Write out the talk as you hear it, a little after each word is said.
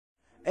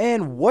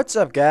And what's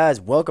up, guys?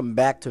 Welcome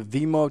back to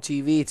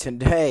vmoTV.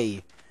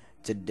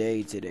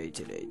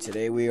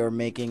 Today we are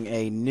making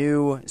a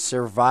new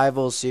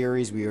survival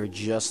series. We are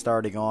just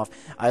starting off.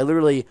 I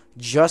literally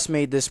just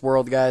made this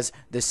world, guys.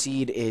 The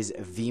seed is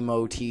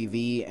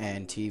vmoTV,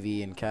 and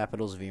TV in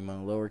capitals,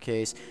 vmo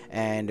lowercase.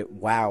 And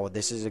wow,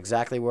 this is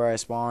exactly where I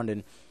spawned.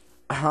 And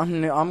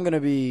I'm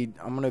gonna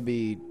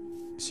be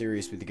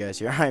serious with you guys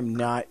here. I'm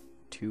not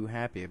too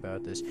happy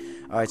about this.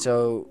 Alright,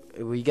 so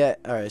it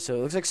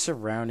looks like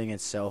surrounding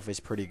itself is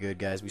pretty good,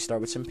 guys. We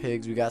start with some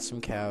pigs, we got some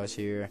cows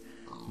here.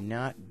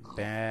 Not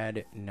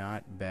bad,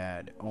 not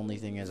bad. Only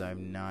thing is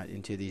I'm not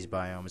into these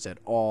biomes at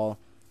all.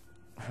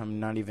 I'm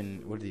not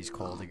even, what are these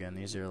called again?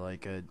 These are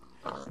like a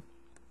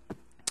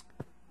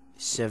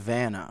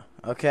savanna.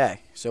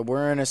 Okay, so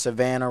we're in a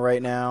savanna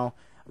right now.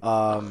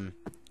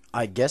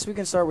 I guess we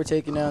can start with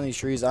taking down these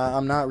trees.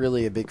 I'm not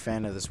really a big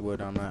fan of this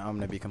wood. I'm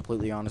gonna be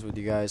completely honest with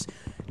you guys.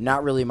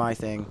 Not really my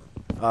thing.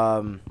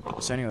 So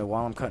anyway,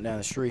 while I'm cutting down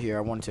this tree here,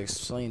 I wanted to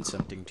explain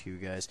something to you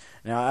guys.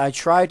 Now, I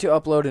tried to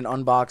upload an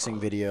unboxing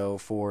video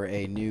for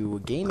a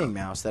new gaming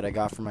mouse that I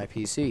got for my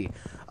PC.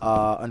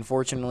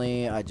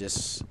 Unfortunately, I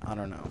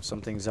don't know.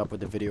 Something's up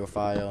with the video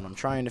file, and I'm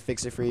trying to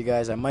fix it for you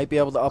guys. I might be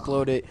able to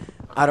upload it.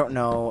 I don't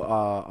know.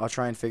 I'll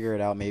try and figure it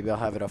out. Maybe I'll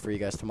have it up for you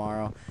guys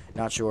tomorrow.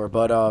 Not sure,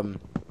 but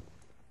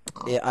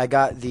yeah, I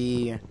got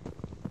the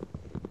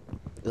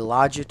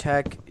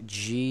Logitech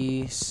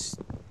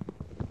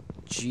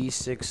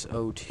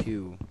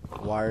G602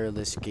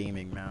 wireless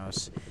gaming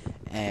mouse,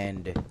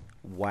 and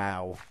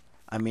wow.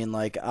 I mean,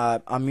 like,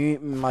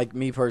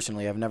 me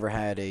personally, I've never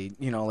had a,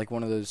 like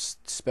one of those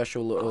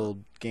special little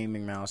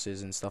gaming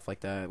mouses and stuff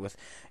like that with,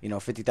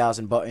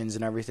 50,000 buttons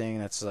and everything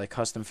that's like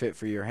custom fit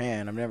for your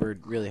hand. I've never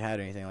really had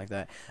anything like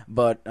that.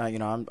 But I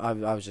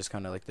was just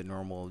kind of like the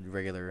normal,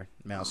 regular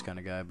mouse kind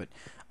of guy.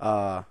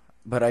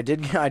 But I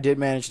did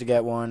manage to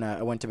get one.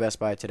 I went to Best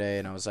Buy today,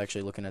 and I was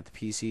actually looking at the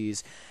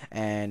PCs,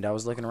 and I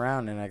was looking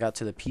around, and I got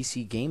to the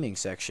PC gaming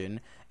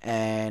section,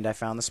 and I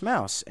found this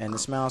mouse, and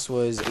this mouse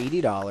was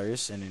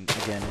 $80, and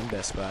again in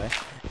Best Buy,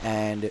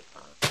 and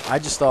I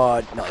just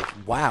thought, like,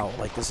 wow,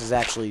 like, this is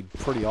actually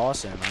pretty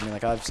awesome. I mean,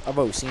 like, I've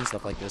always seen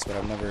stuff like this, but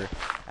I've never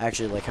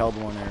actually, like, held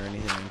one or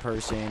anything in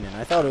person, and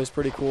I thought it was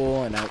pretty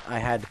cool, and I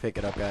had to pick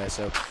it up, guys.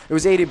 So it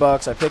was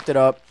 $80. I picked it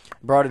up,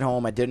 brought it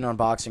home. I did an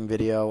unboxing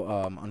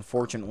video.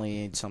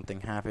 Unfortunately,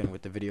 something happened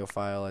with the video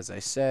file, as I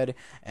said,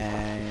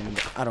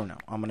 and I don't know.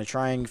 I'm gonna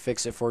try and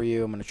fix it for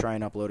you. I'm gonna try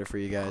and upload it for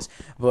you guys,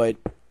 but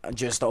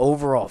just the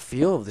overall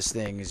feel of this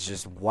thing is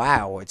just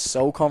wow. It's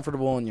so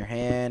comfortable in your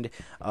hand.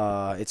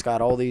 It's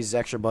got all these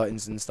extra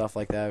buttons and stuff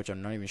like that, which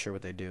I'm not even sure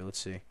what they do. Let's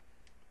see.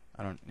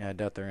 I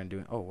doubt they're gonna do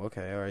it. Oh,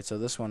 okay, alright, so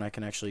this one I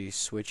can actually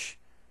switch.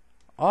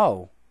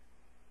 Oh,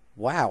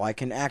 wow, I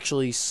can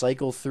actually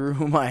cycle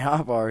through my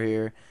hotbar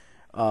here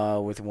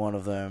with one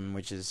of them,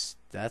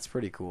 that's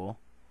pretty cool.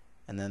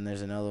 And then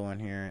there's another one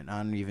here, and I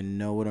don't even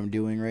know what I'm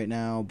doing right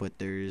now, but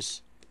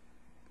there's,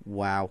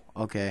 wow,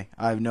 okay,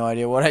 I have no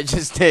idea what I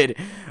just did,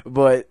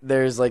 but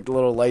there's like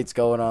little lights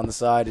going on the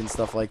side and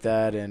stuff like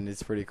that, and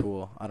it's pretty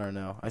cool. I don't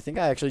know. I think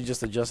I actually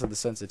just adjusted the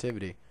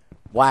sensitivity.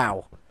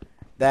 Wow.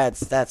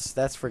 That's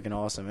freaking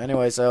awesome.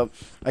 Anyway, so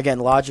again,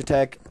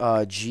 Logitech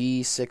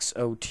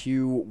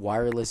G602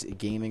 wireless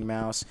gaming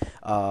mouse.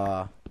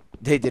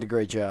 They did a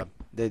great job.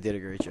 They did a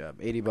great job.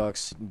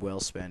 $80,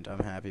 well spent. I'm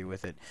happy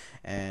with it.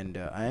 And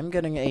I am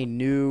getting a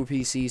new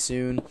PC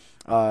soon,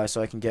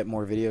 so I can get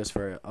more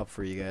videos up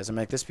for you guys. I'm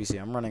like this PC.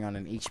 I'm running on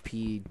an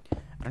HP.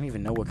 I don't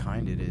even know what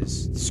kind it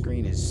is. The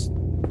screen is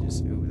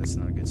just, ooh, that's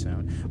not a good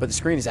sound. But the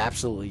screen is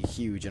absolutely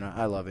huge, and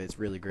I love it. It's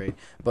really great.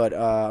 But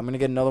I'm gonna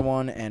get another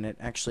one, and it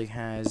actually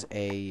has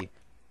a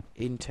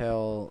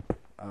Intel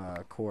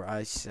Core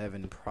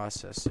i7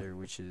 processor,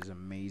 which is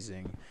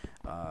amazing.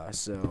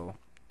 So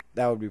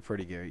that would be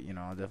pretty good.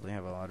 I'll definitely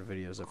have a lot of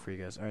videos up for you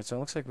guys. Alright, so it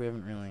looks like we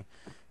haven't really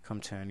come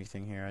to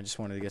anything here. I just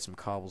wanted to get some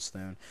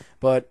cobblestone.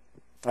 But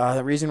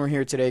the reason we're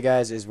here today,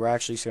 guys, is we're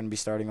actually going to be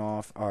starting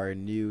off our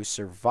new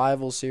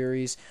survival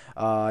series.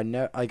 I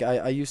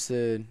used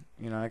to,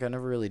 I never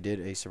really did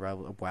a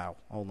survival. Wow,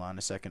 hold on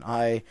a second.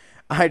 I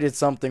did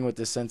something with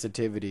the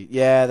sensitivity.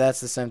 Yeah,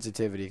 that's the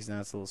sensitivity, because now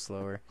it's a little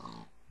slower. And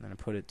then I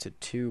put it to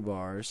 2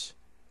 bars.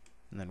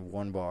 And then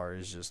 1 bar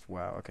is just,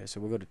 wow. Okay,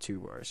 so we'll go to 2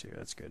 bars here.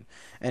 That's good.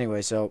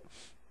 Anyway, so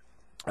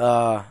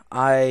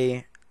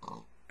I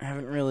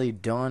haven't really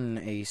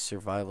done a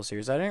survival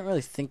series. I didn't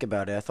really think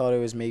about it. I thought it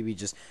was maybe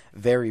just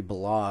very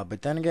blah.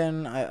 But then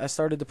again, I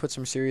started to put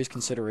some serious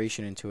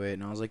consideration into it.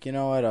 And I was like, you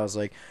know what? I was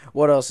like,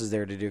 what else is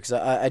there to do? Because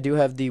I do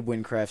have the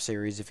Windcraft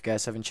series. If you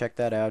guys haven't checked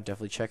that out,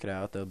 definitely check it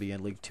out. There'll be a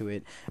link to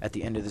it at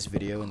the end of this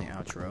video in the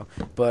outro.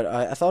 But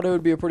I thought it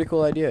would be a pretty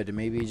cool idea to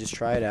maybe just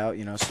try it out,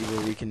 see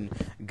where we can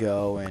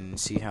go and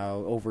see how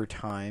over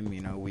time,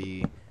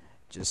 we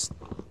just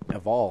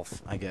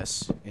evolve, I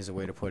guess, is a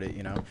way to put it,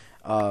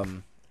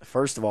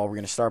 First of all, we're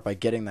going to start by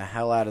getting the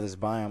hell out of this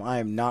biome. I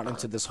am not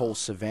into this whole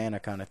savanna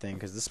kind of thing,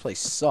 because this place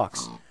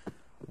sucks.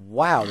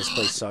 Wow, this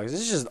place sucks. This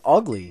is just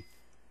ugly.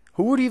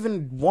 who would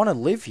even want to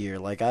live here?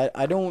 Like,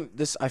 I don't,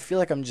 I feel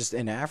like I'm just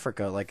in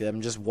Africa. Like,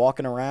 I'm just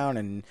walking around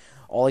and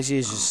all I see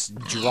is just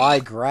dry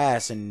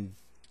grass and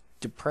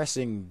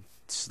depressing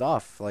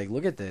stuff. Like,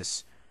 look at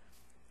this.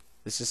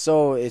 It's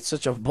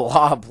such a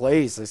blah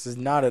place. This is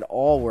not at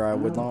all where I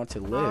would want to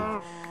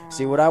live.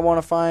 See, what I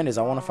want to find is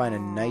I want to find a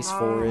nice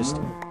forest,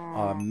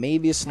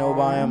 maybe a snow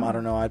biome. I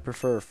don't know. I'd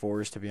prefer a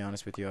forest, to be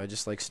honest with you. I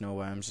just like snow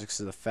biomes just because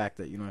of the fact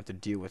that you don't have to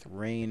deal with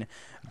rain.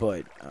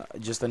 But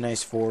just a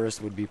nice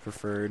forest would be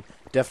preferred.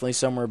 Definitely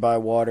somewhere by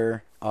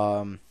water.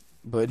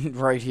 But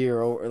right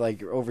here,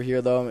 like over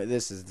here, though,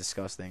 this is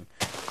disgusting.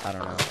 I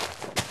don't know.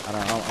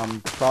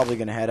 I'm probably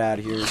gonna head out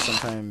of here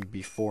sometime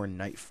before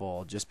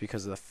nightfall, just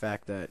because of the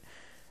fact that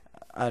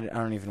I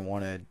don't even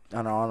want to.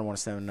 I don't want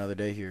to spend another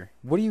day here.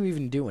 What are you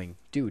even doing,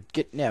 dude?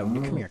 Get now.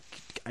 Come here.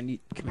 Come here.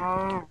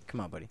 Come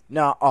on, buddy.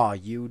 No, aw,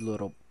 you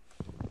little.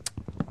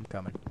 I'm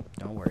coming.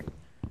 Don't worry.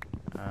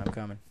 I'm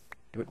coming.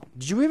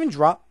 Did you even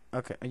drop?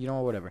 Okay, you know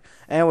what? Whatever.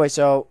 Anyway,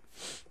 so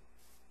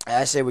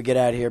I say we get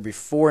out of here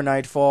before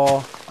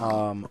nightfall.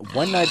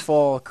 When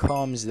nightfall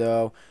comes,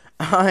 though,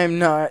 I'm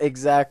not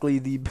exactly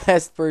the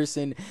best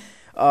person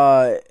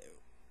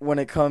when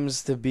it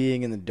comes to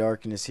being in the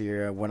darkness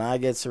here. When I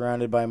get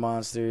surrounded by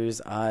monsters,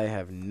 I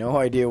have no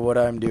idea what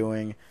I'm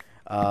doing.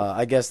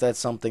 I guess that's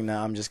something that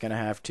I'm just going to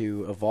have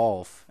to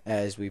evolve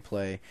as we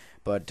play.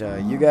 But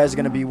you guys are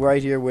going to be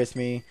right here with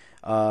me.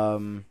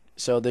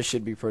 So this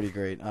should be pretty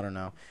great. I don't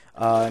know.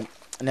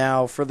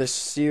 Now, for the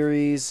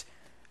series,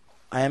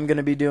 I am going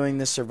to be doing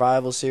this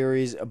survival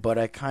series, but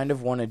I kind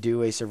of want to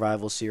do a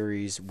survival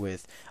series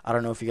with, I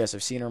don't know if you guys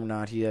have seen him or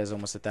not. He has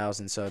almost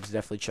 1,000 subs.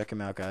 Definitely check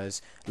him out,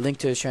 guys. Link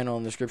to his channel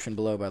in the description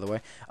below, by the way.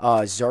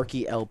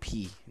 Zarky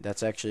LP.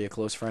 That's actually a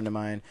close friend of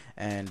mine,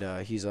 and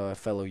he's a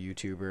fellow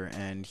YouTuber,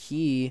 and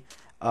he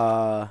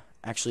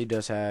actually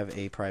does have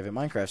a private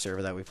Minecraft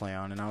server that we play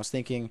on, and I was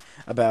thinking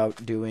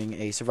about doing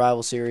a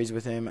survival series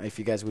with him if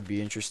you guys would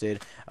be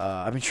interested.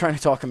 I've been trying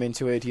to talk him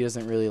into it. He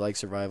doesn't really like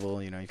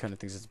survival, you know, he kind of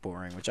thinks it's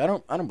boring, which I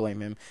don't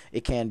blame him.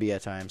 It can be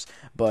at times,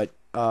 but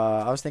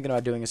I was thinking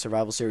about doing a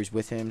survival series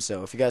with him,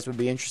 so if you guys would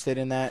be interested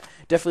in that,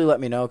 definitely let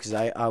me know, because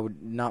I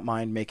would not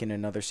mind making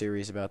another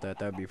series about that.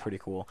 That would be pretty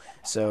cool.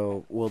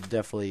 So we'll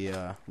definitely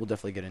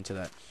get into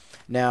that.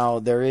 Now,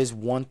 there is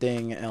one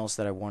thing else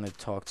that I want to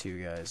talk to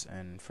you guys,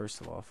 and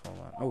first of all, hold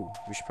on. Oh,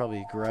 we should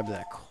probably grab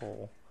that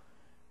coal.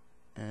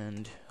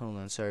 And, hold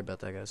on, sorry about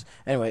that, guys.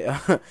 Anyway,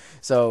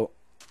 so,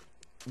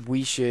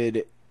 we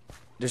should,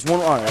 there's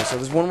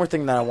one more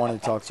thing that I wanted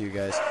to talk to you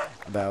guys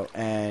about,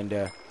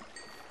 and,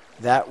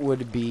 that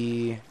would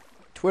be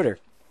Twitter.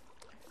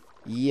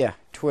 Yeah,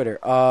 Twitter.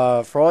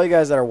 For all you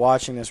guys that are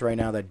watching this right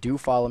now that do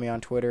follow me on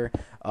Twitter,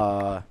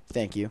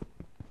 thank you.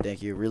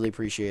 Thank you. Really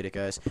appreciate it,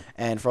 guys.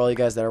 And for all you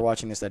guys that are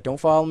watching this that don't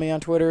follow me on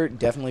Twitter,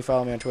 definitely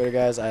follow me on Twitter,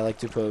 guys. I like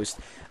to post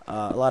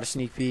a lot of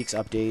sneak peeks,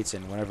 updates,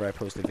 and whenever I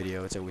post a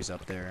video, it's always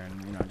up there.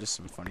 And, you know, just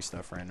some funny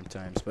stuff random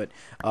times. But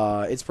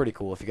it's pretty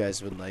cool if you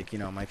guys would like, you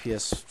know, my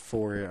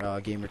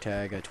PS4 gamer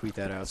tag. I tweet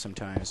that out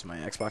sometimes. My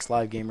Xbox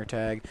Live gamer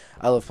tag.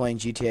 I love playing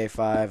GTA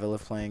 5. I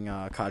love playing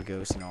COD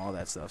Ghost and all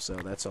that stuff. So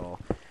that's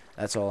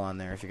all on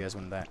there if you guys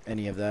want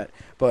any of that.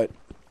 But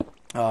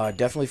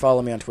definitely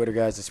follow me on Twitter,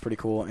 guys. It's pretty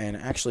cool. And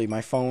actually,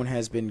 my phone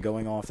has been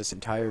going off this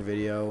entire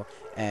video,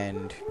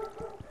 and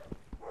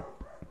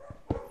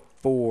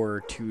for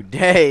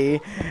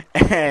today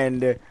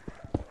and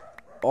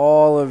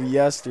all of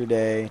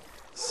yesterday.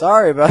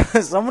 Sorry about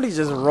this. Somebody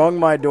just rung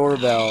my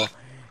doorbell,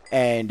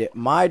 and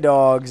my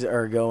dogs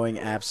are going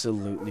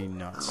absolutely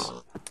nuts.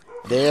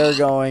 They are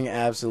going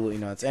absolutely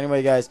nuts.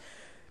 Anyway, guys,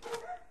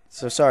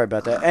 so sorry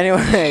about that.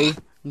 Anyway,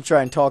 I'm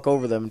trying to talk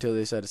over them until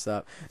they said to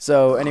stop.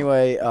 So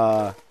anyway,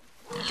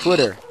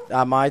 Twitter.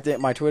 My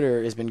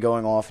Twitter has been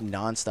going off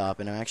nonstop,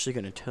 and I'm actually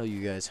going to tell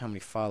you guys how many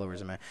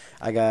followers I'm at.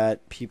 I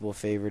got people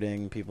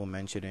favoriting, people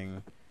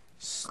mentioning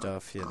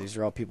stuff. Yeah, these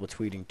are all people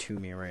tweeting to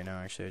me right now.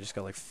 Actually, I just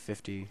got like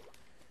 50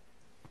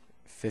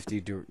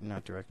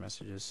 not direct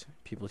messages,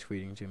 people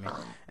tweeting to me.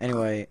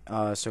 Anyway,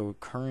 so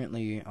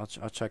currently,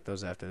 I'll check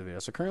those after the video.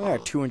 So currently I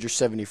have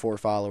 274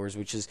 followers,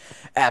 which is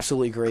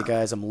absolutely great,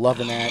 guys. I'm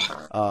loving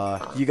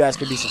that. You guys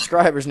could be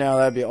subscribers now.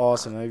 That'd be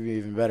awesome. That'd be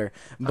even better.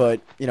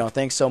 But, you know,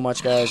 thanks so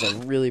much, guys. I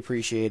really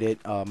appreciate it.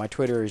 My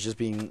Twitter is just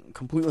being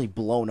completely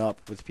blown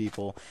up with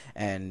people,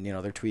 and, you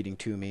know, they're tweeting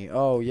to me,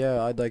 oh,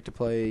 yeah, I'd like to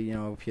play, you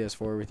know,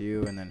 PS4 with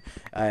you. And then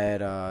I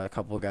had a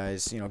couple of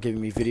guys, you know, giving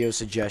me video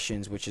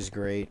suggestions, which is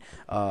great.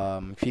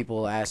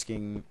 People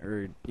asking,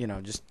 or, you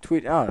know, just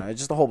tweet, I don't know,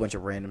 just a whole bunch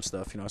of random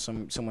stuff. You know,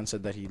 someone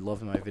said that he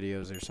loved my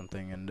videos or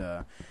something, and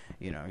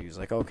you know, he was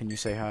like, oh, can you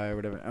say hi or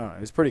whatever. I don't know,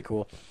 it was pretty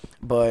cool.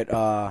 But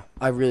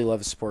I really love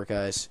the support,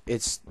 guys.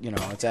 It's, you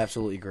know, it's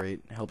absolutely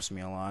great. It helps me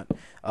a lot.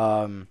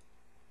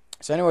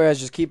 So anyway, guys,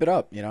 just keep it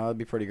up, you know, it'd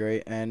be pretty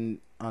great. And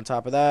on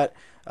top of that,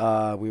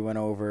 we went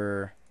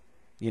over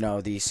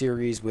the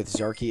series with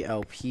Zarky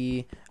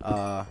LP.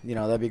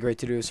 That'd be great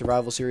to do a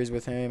survival series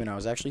with him, and I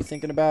was actually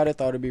thinking about it.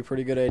 Thought it'd be a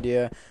pretty good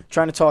idea.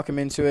 Trying to talk him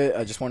into it.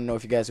 I just want to know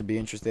if you guys would be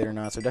interested or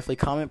not. So definitely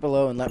comment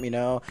below and let me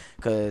know,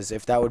 because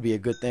if that would be a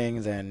good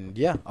thing, then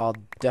yeah, I'll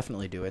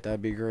definitely do it.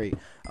 That'd be great.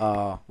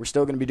 We're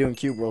still going to be doing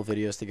Cube World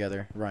videos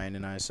together, Ryan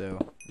and I, so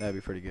that'd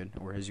be pretty good.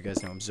 Or as you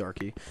guys know, I'm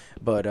Zarky.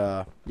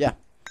 But yeah.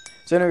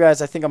 So anyway,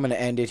 guys, I think I'm going to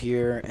end it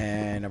here,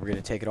 and we're going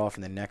to take it off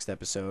in the next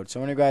episode.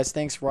 So anyway, guys,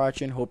 thanks for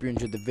watching. Hope you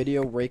enjoyed the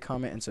video. Rate,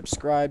 comment, and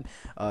subscribe.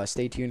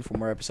 Stay tuned for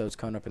more episodes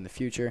coming up in the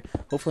future.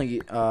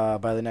 Hopefully,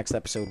 by the next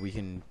episode, we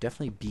can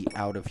definitely be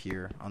out of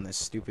here on this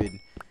stupid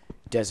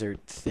desert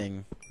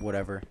thing,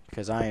 whatever,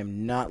 because I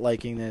am not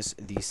liking this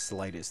the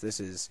slightest. This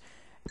is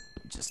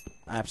just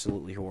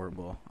absolutely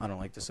horrible. I don't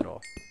like this at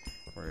all.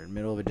 We're in the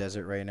middle of a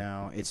desert right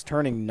now. It's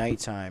turning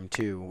nighttime,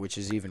 too, which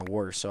is even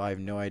worse, so I have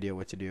no idea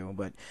what to do.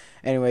 But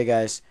anyway,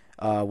 guys,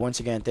 once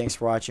again, thanks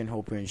for watching.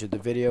 Hope you enjoyed the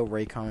video.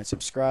 Rate, comment,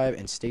 subscribe,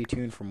 and stay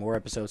tuned for more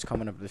episodes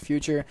coming up in the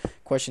future.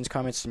 Questions,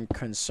 comments, and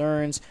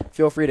concerns,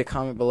 feel free to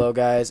comment below,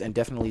 guys, and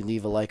definitely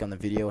leave a like on the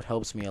video. It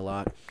helps me a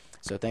lot.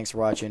 So thanks for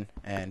watching,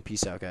 and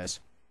peace out, guys.